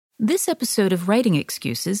This episode of Writing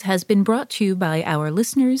Excuses has been brought to you by our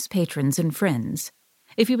listeners, patrons, and friends.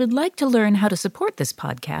 If you would like to learn how to support this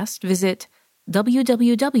podcast, visit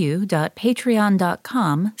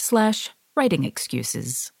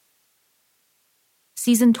www.patreon.com/writingexcuses.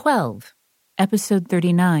 Season 12, Episode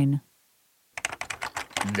 39.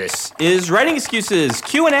 This is Writing Excuses,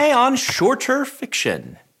 Q&A on shorter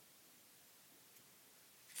fiction.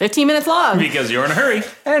 15 minutes long. Because you're in a hurry.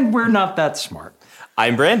 And we're not that smart.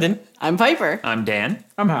 I'm Brandon. I'm Piper. I'm Dan.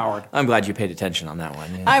 I'm Howard. I'm glad you paid attention on that one.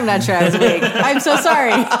 Yeah. I'm not sure I was awake. I'm so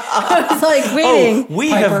sorry. I was like waiting. We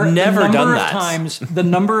Piper, have never done that. The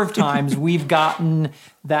number of times we've gotten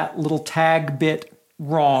that little tag bit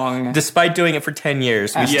wrong. Despite doing it for 10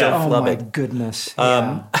 years, we still flub my it. goodness.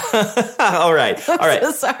 Yeah. All right.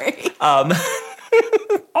 So sorry.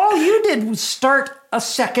 All you did was start a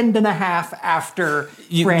second and a half after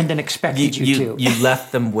Brandon expected you to. You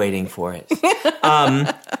left them waiting for it.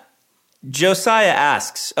 Josiah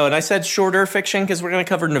asks, and I said shorter fiction because we're going to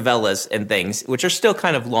cover novellas and things, which are still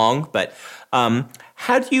kind of long, but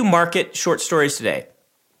how do you market short stories today?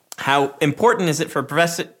 How important is it for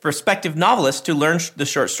prospective novelists to learn the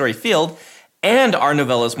short story field? And are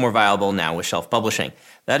novellas more viable now with self-publishing?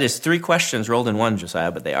 That is 3 questions rolled in one,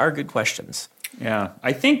 Josiah, but they are good questions. Yeah,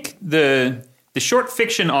 I think the short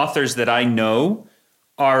fiction authors that I know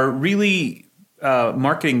are really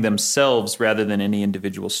marketing themselves rather than any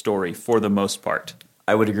individual story for the most part.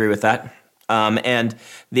 I would agree with that. And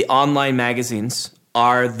the online magazines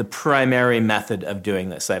are the primary method of doing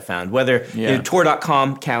this, I found. Whether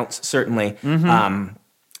Tor.com counts, certainly. Mm-hmm.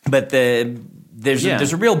 But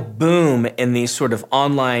there's a real boom in these sort of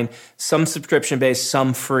online, some subscription-based,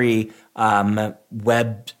 some free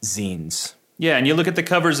web zines. Yeah, and you look at the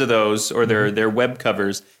covers of those, or their web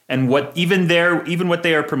covers, and what what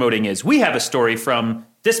they are promoting is, we have a story from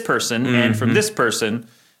this person and from this person,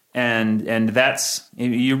 and that's,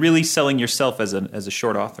 you're really selling yourself as a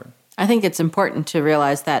short author. I think it's important to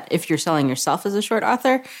realize that if you're selling yourself as a short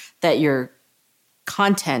author, that your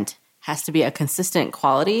content has to be a consistent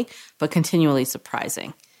quality, but continually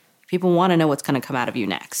surprising. People want to know what's going to come out of you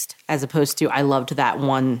next, as opposed to, I loved that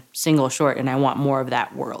one single short and I want more of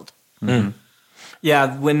that world. Mm.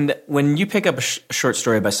 Yeah, when you pick up a short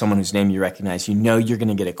story by someone whose name you recognize, you know you're going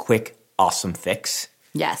to get a quick, awesome fix.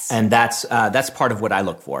 Yes. And that's part of what I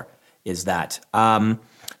look for, is that.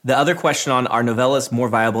 The other question on, are novellas more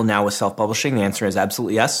viable now with self-publishing? The answer is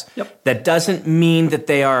absolutely yes. Yep. That doesn't mean that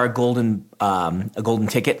they are a golden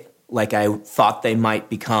ticket, like I thought they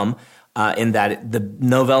might become, in that the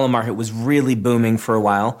novella market was really booming for a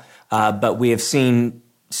while, but we have seen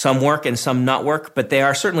some work and some not work, but they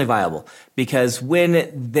are certainly viable, because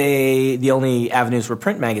when the only avenues were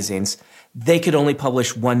print magazines, they could only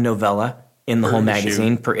publish one novella in the whole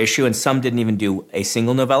magazine per issue, and some didn't even do a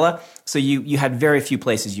single novella. So you had very few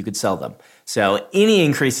places you could sell them. So any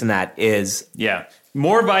increase in that is... Yeah,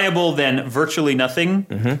 more viable than virtually nothing.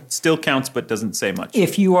 Mm-hmm. Still counts, but doesn't say much.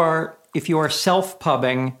 If you are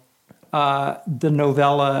self-pubbing, the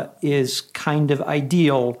novella is kind of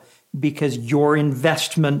ideal because your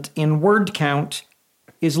investment in word count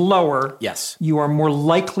is lower. Yes. You are more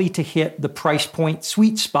likely to hit the price point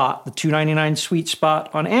sweet spot, the $2.99 sweet spot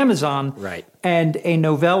on Amazon. Right. And a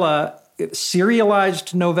novella,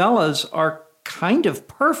 serialized novellas are kind of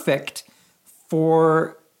perfect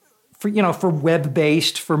for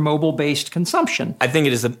web-based, for mobile-based consumption. I think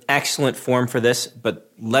it is an excellent form for this, but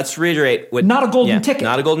let's reiterate what... Not a golden ticket.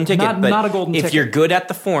 Not a golden ticket. Not a golden ticket. If you're good at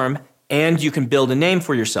the form and you can build a name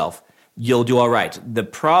for yourself, you'll do all right. The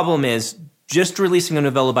problem is just releasing a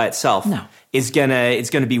novella by itself it's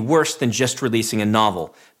gonna be worse than just releasing a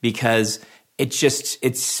novel, because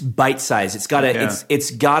it's bite-sized. It's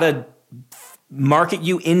gotta market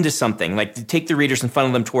you into something, like to take the readers and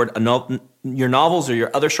funnel them toward your novels or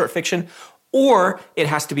your other short fiction, or it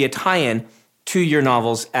has to be a tie-in to your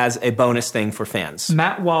novels as a bonus thing for fans.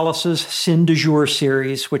 Matt Wallace's Sin du Jour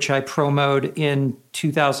series, which I promoted in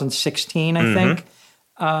 2016, I think,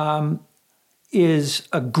 is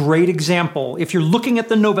a great example. If you're looking at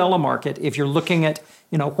the novella market, if you're looking at,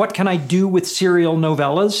 what can I do with serial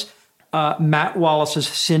novellas, Matt Wallace's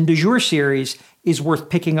Sin du Jour series is worth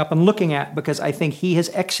picking up and looking at, because I think he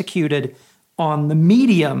has executed on the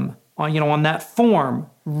medium, on that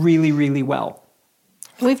form really, really well.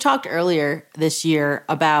 We've talked earlier this year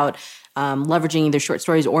about leveraging either short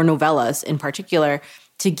stories or novellas in particular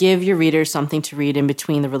to give your readers something to read in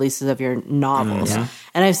between the releases of your novels. Mm-hmm.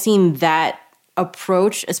 And I've seen that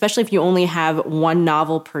approach, especially if you only have one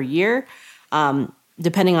novel per year,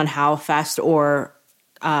 depending on how fast or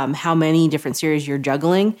how many different series you're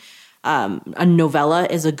juggling, a novella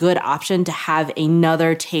is a good option to have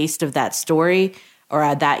another taste of that story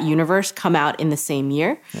or that universe come out in the same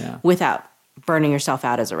year without burning yourself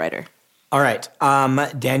out as a writer. All right.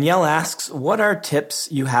 Danielle asks, what are tips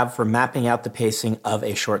you have for mapping out the pacing of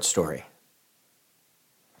a short story?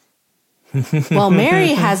 Well,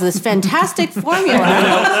 Mary has this fantastic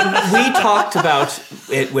formula. We talked about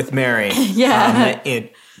it with Mary.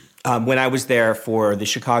 When I was there for the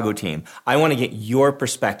Chicago team. I want to get your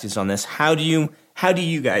perspectives on this. How do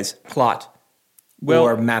you guys plot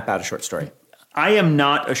or map out a short story? I am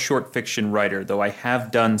not a short fiction writer, though I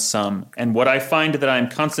have done some. And what I find that I'm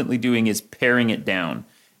constantly doing is paring it down.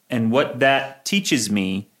 And what that teaches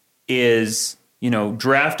me is,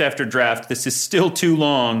 draft after draft, this is still too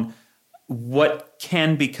long. What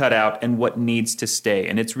can be cut out and what needs to stay.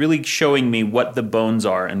 And it's really showing me what the bones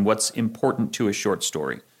are and what's important to a short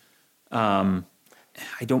story. I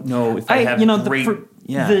don't know if I have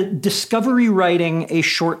the discovery writing a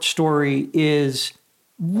short story is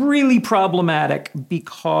really problematic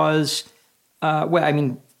because, I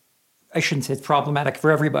shouldn't say it's problematic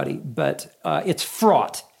for everybody, but it's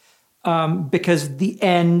fraught because the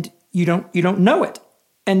end, you don't know it.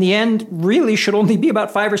 And the end really should only be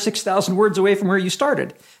about 5,000 or 6,000 words away from where you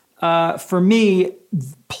started. For me,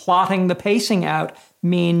 plotting the pacing out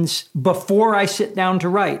means before I sit down to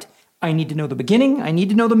write, I need to know the beginning, I need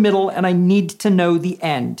to know the middle, and I need to know the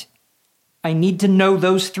end. I need to know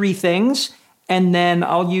those three things, and then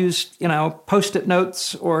I'll use, Post-it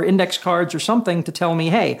notes or index cards or something to tell me,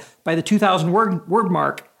 hey, by the 2,000 word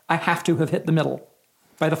mark, I have to have hit the middle.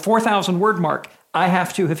 By the 4,000 word mark, I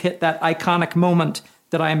have to have hit that iconic moment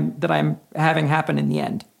that I'm having happen in the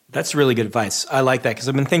end. That's really good advice. I like that because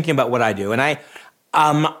I've been thinking about what I do, and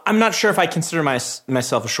I'm not sure if I consider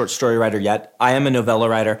myself a short story writer yet. I am a novella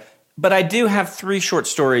writer, but I do have 3 short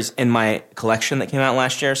stories in my collection that came out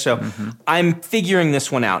last year. So I'm figuring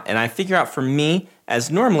this one out, and I figure out for me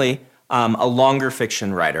as normally a longer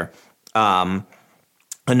fiction writer, a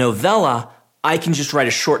novella, I can just write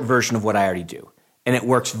a short version of what I already do, and it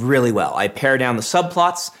works really well. I pare down the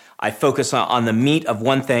subplots. I focus on the meat of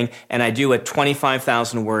one thing, and I do a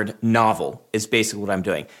 25,000 word novel is basically what I'm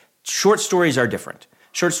doing. Short stories are different.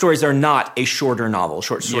 Short stories are not a shorter novel.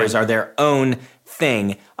 Short stories are their own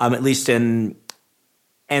thing, at least in...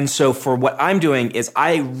 And so for what I'm doing is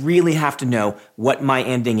I really have to know what my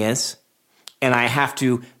ending is, and I have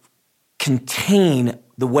to contain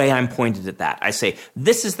the way I'm pointed at that. I say,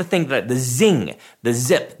 this is the thing, that the zing, the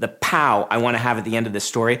zip, the pow I want to have at the end of this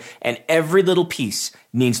story, and every little piece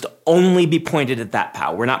needs to only be pointed at that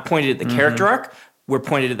pow. We're not pointed at the character arc, we're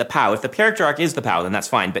pointed at the pow. If the character arc is the pow, then that's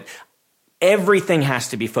fine, but everything has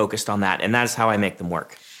to be focused on that, and that is how I make them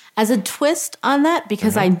work. As a twist on that,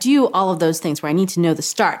 because I do all of those things where I need to know the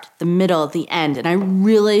start, the middle, the end, and I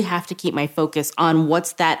really have to keep my focus on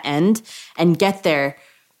what's that end and get there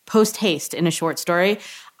post-haste in a short story.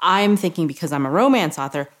 I'm thinking, because I'm a romance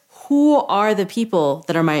author, who are the people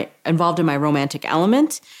that are involved in my romantic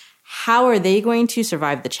element? How are they going to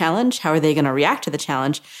survive the challenge? How are they going to react to the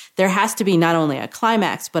challenge? There has to be not only a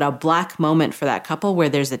climax, but a black moment for that couple where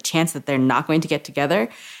there's a chance that they're not going to get together.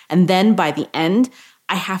 And then by the end,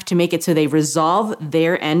 I have to make it so they resolve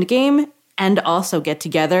their end game and also get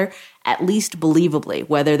together at least believably.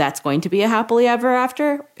 Whether that's going to be a happily ever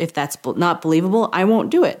after, if that's not believable, I won't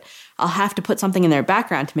do it. I'll have to put something in their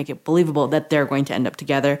background to make it believable that they're going to end up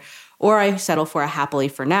together. Or I settle for a happily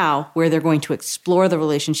for now, where they're going to explore the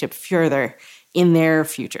relationship further in their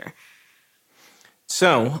future.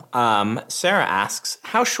 So, Sarah asks,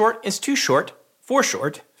 how short is too short for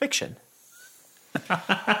short fiction?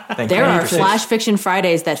 There are Flash Fiction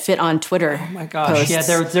Fridays that fit on Twitter. Oh my gosh. Posts.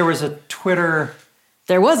 Yeah, there was a Twitter...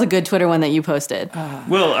 There was a good Twitter one that you posted.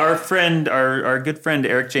 Well, our good friend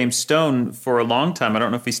Eric James Stone, for a long time, I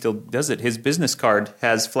don't know if he still does it, his business card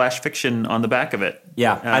has Flash Fiction on the back of it.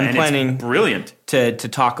 Yeah, I'm planning brilliant to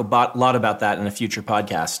talk a lot about that in a future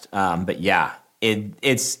podcast. But yeah, it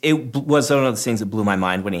was one of those things that blew my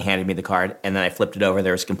mind when he handed me the card, and then I flipped it over.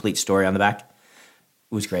 There was a complete story on the back.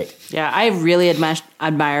 It was great. Yeah, I really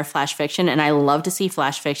admire Flash Fiction, and I love to see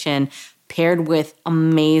Flash Fiction paired with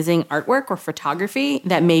amazing artwork or photography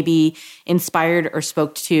that maybe inspired or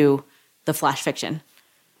spoke to the Flash Fiction.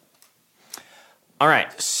 All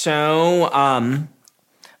right, so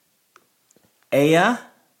Aya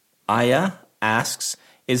asks,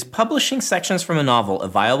 is publishing sections from a novel a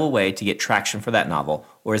viable way to get traction for that novel,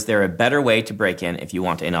 or is there a better way to break in if you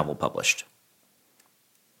want a novel published?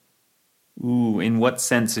 Ooh, in what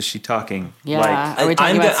sense is she talking? Yeah, are we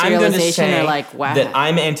talking about serialization or like wow? That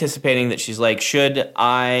I'm anticipating that she's like, should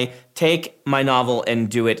I take my novel and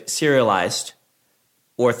do it serialized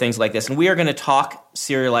or things like this. And we are going to talk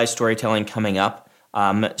serialized storytelling coming up.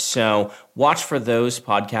 So watch for those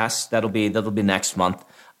podcasts. That'll be next month.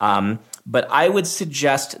 But I would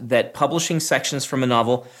suggest that publishing sections from a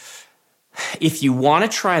novel, if you want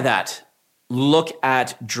to try that, look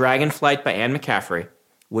at Dragonflight by Anne McCaffrey,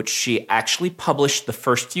 which she actually published the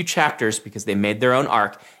first few chapters because they made their own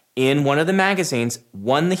arc in one of the magazines,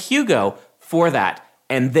 won the Hugo for that,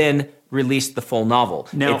 and then released the full novel.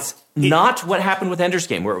 Now, it's not what happened with Ender's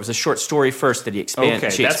Game, where it was a short story first that he expanded.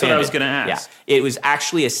 Okay, that's what I was going to ask. Yeah, it was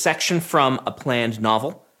actually a section from a planned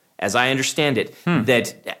novel, as I understand it,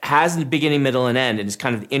 that has a beginning, middle, and end, and is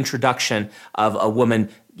kind of the introduction of a woman,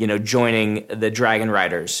 joining the Dragon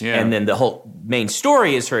Riders, and then the whole main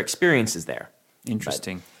story is her experiences there.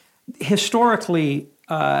 Interesting. But historically,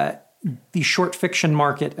 the short fiction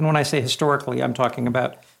market, and when I say historically, I'm talking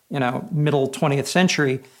about middle 20th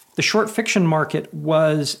century. The short fiction market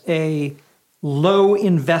was a low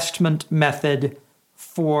investment method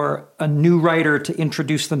for a new writer to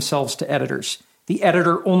introduce themselves to editors. The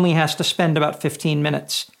editor only has to spend about 15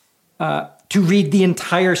 minutes to read the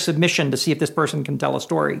entire submission to see if this person can tell a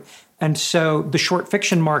story. And so the short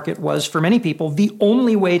fiction market was, for many people, the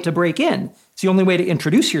only way to break in. It's the only way to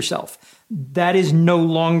introduce yourself. That is no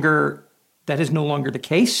longer the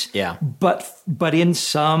case. Yeah. But in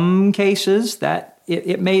some cases that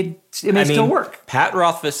it may still work. Pat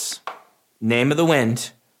Rothfuss, Name of the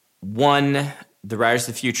Wind, won the Writers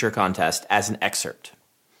of the Future contest as an excerpt.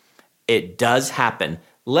 It does happen.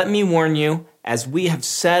 Let me warn you, as we have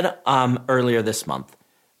said earlier this month,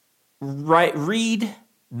 read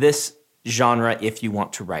this genre if you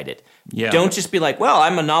want to write it. Yeah. Don't just be like, well,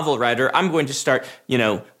 I'm a novel writer. I'm going to start,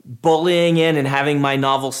 bullying in and having my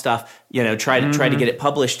novel stuff, try to get it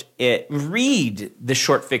published. Read the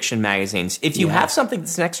short fiction magazines. If you have something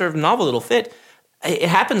that's an excerpt of a novel that'll fit, it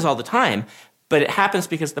happens all the time. But it happens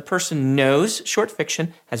because the person knows short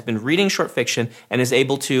fiction, has been reading short fiction, and is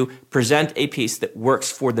able to present a piece that works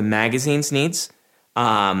for the magazine's needs.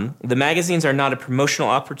 The magazines are not a promotional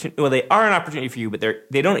opportunity. Well, they are an opportunity for you, but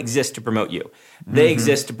they don't exist to promote you. They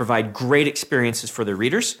exist to provide great experiences for the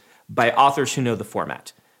readers by authors who know the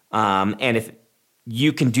format. And if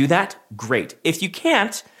you can do that, great. If you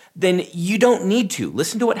can't, then you don't need to.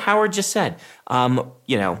 Listen to what Howard just said.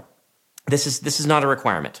 This is not a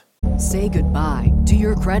requirement. Say goodbye to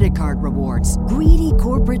your credit card rewards. Greedy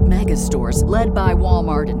corporate mega stores, led by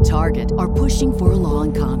Walmart and Target, are pushing for a law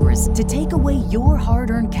in Congress to take away your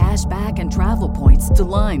hard-earned cash back and travel points to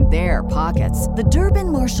line their pockets. The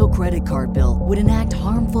Durbin-Marshall credit card bill would enact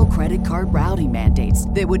harmful credit card routing mandates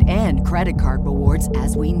that would end credit card rewards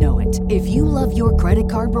as we know it. If you love your credit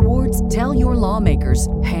card rewards, tell your lawmakers,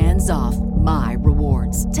 hands off my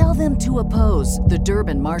rewards. Tell them to oppose the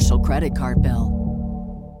Durbin-Marshall credit card bill.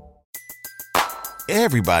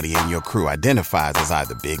 Everybody in your crew identifies as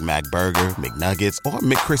either Big Mac Burger, McNuggets, or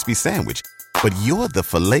McCrispy Sandwich. But you're the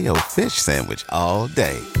Filet-O-Fish Sandwich all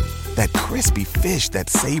day. That crispy fish, that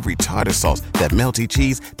savory tartar sauce, that melty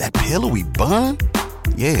cheese, that pillowy bun.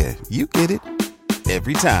 Yeah, you get it.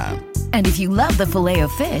 Every time. And if you love the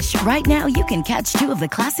Filet-O-Fish, right now you can catch two of the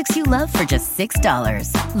classics you love for just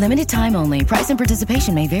 $6. Limited time only. Price and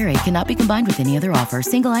participation may vary. Cannot be combined with any other offer.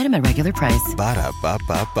 Single item at regular price.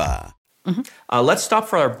 Ba-da-ba-ba-ba. Let's stop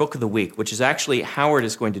for our book of the week, which is actually Howard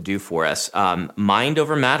is going to do for us. Mind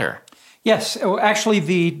Over Matter. Yes. Actually,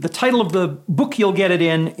 the title of the book you'll get it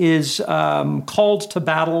in is Called to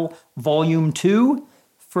Battle, Volume 2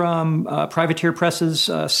 from Privateer Press's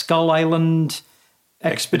Skull Island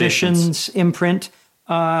Expeditions imprint.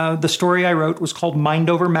 The story I wrote was called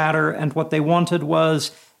Mind Over Matter, and what they wanted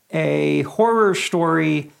was a horror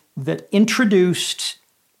story that introduced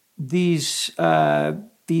these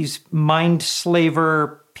mind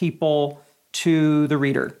slaver people to the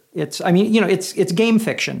reader. It's game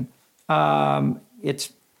fiction.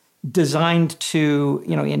 It's designed to,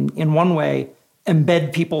 in one way,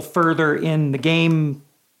 embed people further in the game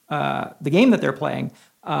that they're playing.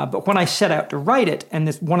 But when I set out to write it, and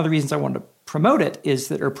this one of the reasons I wanted to promote it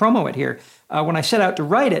promo it here. When I set out to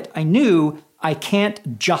write it, I knew I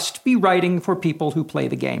can't just be writing for people who play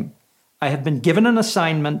the game. I have been given an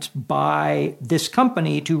assignment by this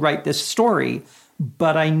company to write this story,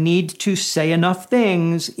 but I need to say enough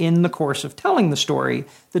things in the course of telling the story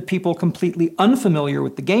that people completely unfamiliar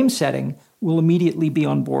with the game setting will immediately be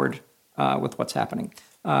on board with what's happening.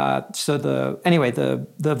 So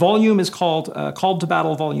the volume is called Called to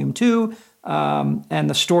Battle Volume 2, and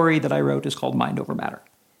the story that I wrote is called Mind Over Matter.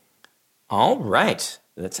 All right.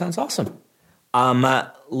 That sounds awesome.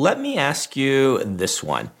 Let me ask you this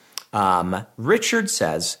one. Richard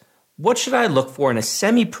says, what should I look for in a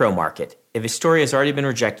semi-pro market if a story has already been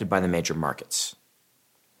rejected by the major markets?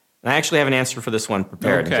 And I actually have an answer for this one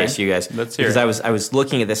prepared in case you guys. Let's hear it. Because I was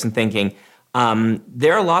looking at this and thinking,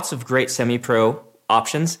 there are lots of great semi-pro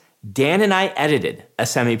options. Dan and I edited a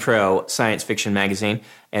semi-pro science fiction magazine,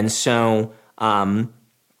 and so I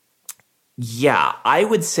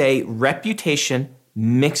would say reputation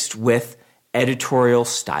mixed with editorial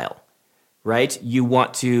style. Right? You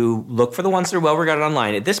want to look for the ones that are well regarded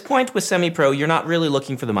online. At this point with semi-pro, you're not really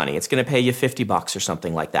looking for the money. It's going to pay you $50 or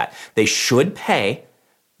something like that. They should pay,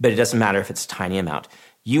 but it doesn't matter if it's a tiny amount.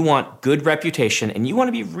 You want good reputation, and you want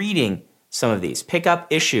to be reading some of these. Pick up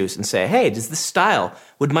issues and say, hey, does this style,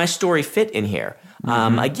 would my story fit in here?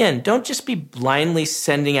 Again, don't just be blindly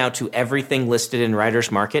sending out to everything listed in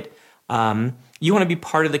Writer's Market. You want to be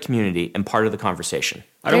part of the community and part of the conversation.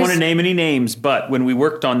 I don't want to name any names, but when we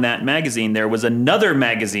worked on that magazine, there was another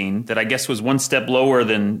magazine that I guess was one step lower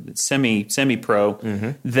than semi-pro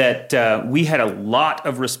that we had a lot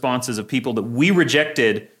of responses of people that we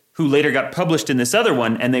rejected who later got published in this other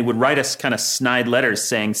one, and they would write us kind of snide letters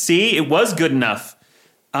saying, see, it was good enough.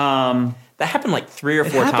 That happened like 3 or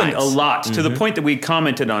 4 times. It happened a lot to the point that we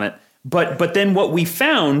commented on it. But then what we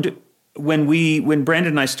found when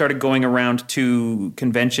Brandon and I started going around to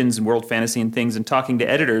conventions and World Fantasy and things and talking to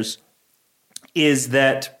editors is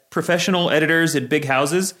that professional editors at big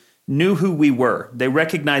houses knew who we were. They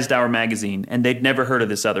recognized our magazine, and they'd never heard of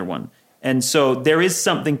this other one. And so there is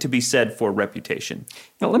something to be said for reputation.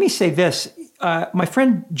 Now, let me say this. My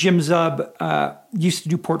friend Jim Zub used to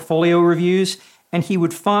do portfolio reviews, and he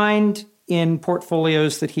would find in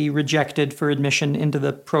portfolios that he rejected for admission into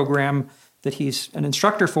the program that he's an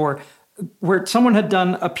instructor for, where someone had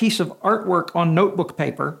done a piece of artwork on notebook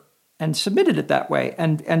paper and submitted it that way.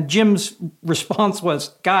 And Jim's response was,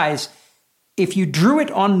 guys, if you drew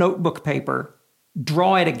it on notebook paper,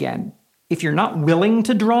 draw it again. If you're not willing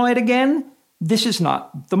to draw it again, this is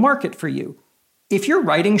not the market for you. If you're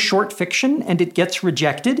writing short fiction and it gets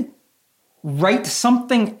rejected, write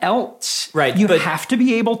something else. Right. You have to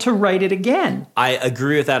be able to write it again. I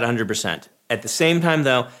agree with that 100%. At the same time,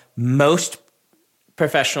 though, most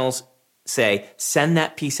professionals say, send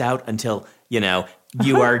that piece out until,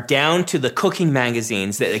 you are down to the cooking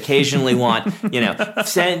magazines that occasionally want,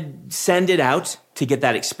 send it out to get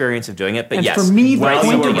that experience of doing it. But and yes, for me,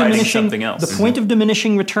 the point of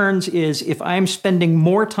diminishing returns is if I'm spending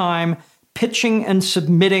more time pitching and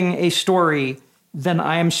submitting a story than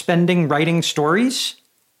I am spending writing stories,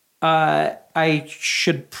 I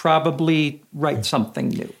should probably write something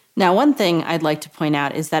new. Now, one thing I'd like to point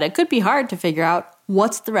out is that it could be hard to figure out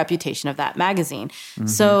what's the reputation of that magazine. Mm-hmm.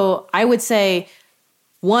 So I would say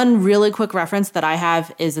one really quick reference that I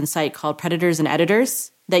have is a site called Predators and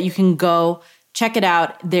Editors that you can go check it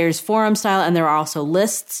out. There's forum style, and there are also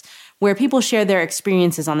lists where people share their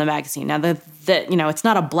experiences on the magazine. Now, it's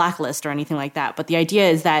not a blacklist or anything like that, but the idea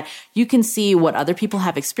is that you can see what other people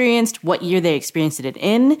have experienced, what year they experienced it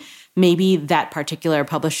in, maybe that particular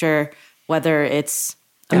publisher, whether it's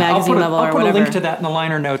a magazine level or whatever. I'll put a link to that in the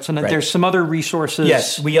liner notes, and there's some other resources.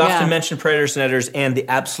 Yes, we often mention Predators and Editors and the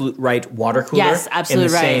Absolute Right water cooler. Yes,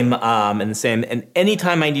 Absolute Right. In the same. And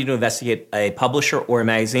anytime I need to investigate a publisher or a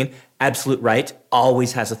magazine, Absolute Right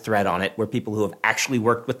always has a thread on it where people who have actually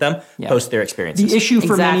worked with them post their experiences. The issue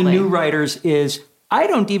for many new writers is, I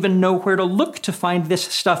don't even know where to look to find this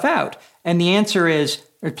stuff out. And the answer is,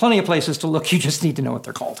 there's plenty of places to look. You just need to know what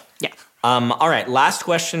they're called. Yeah. All right, last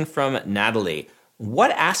question from Natalie.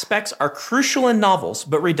 What aspects are crucial in novels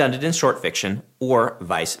but redundant in short fiction, or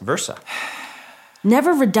vice versa?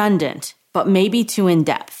 Never redundant, but maybe too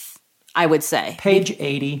in-depth, I would say. Page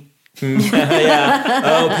 80. Yeah.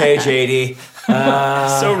 Oh, page 80.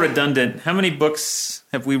 So redundant. How many books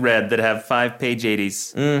have we read that have 5 page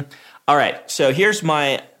 80s? All right, so here's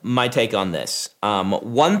my take on this.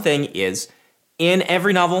 One thing is, in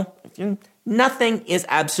every novel, nothing is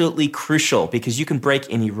absolutely crucial because you can break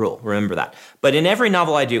any rule. Remember that. But in every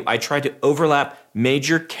novel I do, I try to overlap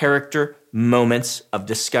major character moments of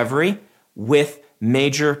discovery with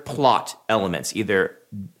major plot elements, either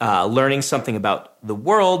learning something about the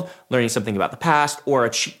world, learning something about the past, or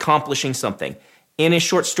accomplishing something. In a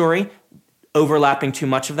short story, overlapping too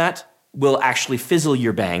much of that will actually fizzle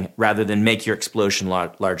your bang rather than make your explosion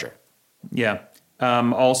larger. Yeah.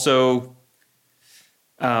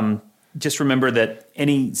 Just remember that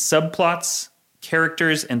any subplots,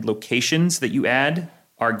 characters, and locations that you add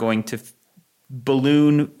are going to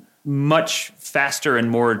balloon much faster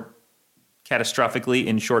and more catastrophically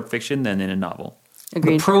in short fiction than in a novel.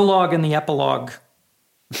 Agreed. The prologue and the epilogue.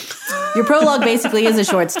 Your prologue basically is a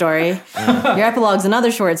short story. Your epilogue's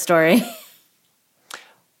another short story.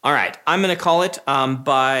 All right, I'm going to call it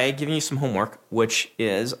by giving you some homework, which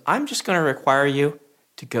is I'm just going to require you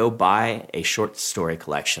to go buy a short story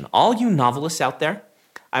collection. All you novelists out there,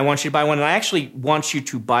 I want you to buy one, and I actually want you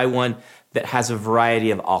to buy one that has a variety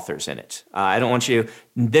of authors in it. I don't want you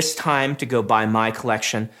this time to go buy my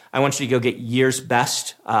collection. I want you to go get Year's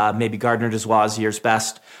Best, maybe Gardner Dozois' Year's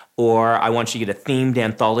Best, or I want you to get a themed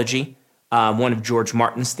anthology. One of George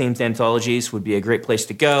Martin's themed anthologies would be a great place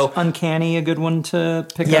to go. Uncanny, a good one to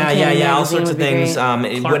pick up. Yeah, all sorts of things.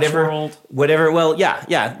 World. Whatever. Well,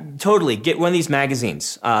 yeah, totally. Get one of these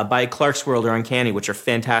magazines. Buy Clark's World or Uncanny, which are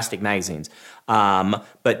fantastic magazines.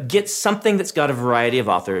 But get something that's got a variety of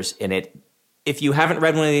authors in it. If you haven't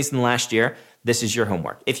read one of these in the last year, this is your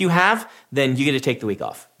homework. If you have, then you get to take the week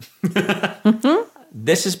off.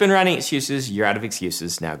 This has been Writing Excuses. You're out of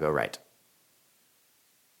excuses. Now go write.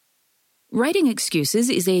 Writing Excuses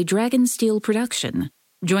is a Dragonsteel production,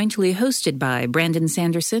 jointly hosted by Brandon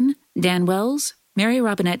Sanderson, Dan Wells, Mary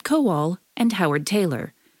Robinette Kowal, and Howard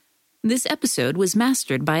Taylor. This episode was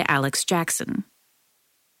mastered by Alex Jackson.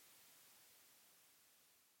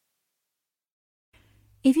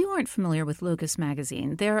 If you aren't familiar with Locus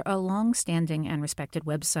Magazine, they're a long-standing and respected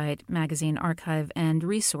website, magazine archive, and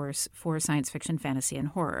resource for science fiction, fantasy, and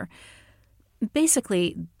horror.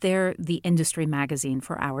 Basically, they're the industry magazine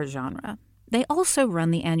for our genre. They also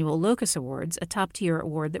run the annual Locus Awards, a top-tier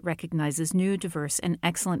award that recognizes new, diverse, and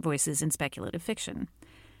excellent voices in speculative fiction.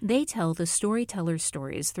 They tell the storyteller's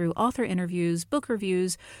stories through author interviews, book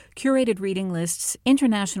reviews, curated reading lists,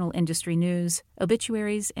 international industry news,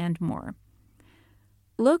 obituaries, and more.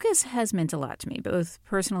 Locus has meant a lot to me, both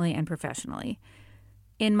personally and professionally.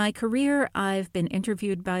 In my career, I've been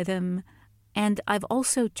interviewed by them, and I've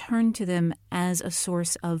also turned to them as a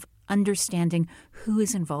source of understanding who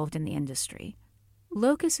is involved in the industry.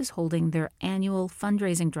 Locus is holding their annual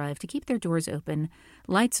fundraising drive to keep their doors open,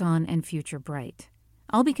 lights on, and future bright.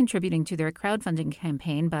 I'll be contributing to their crowdfunding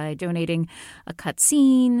campaign by donating a cut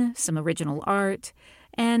scene, some original art,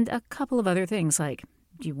 and a couple of other things like,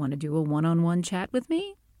 do you want to do a one-on-one chat with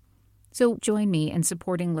me? So join me in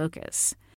supporting Locus.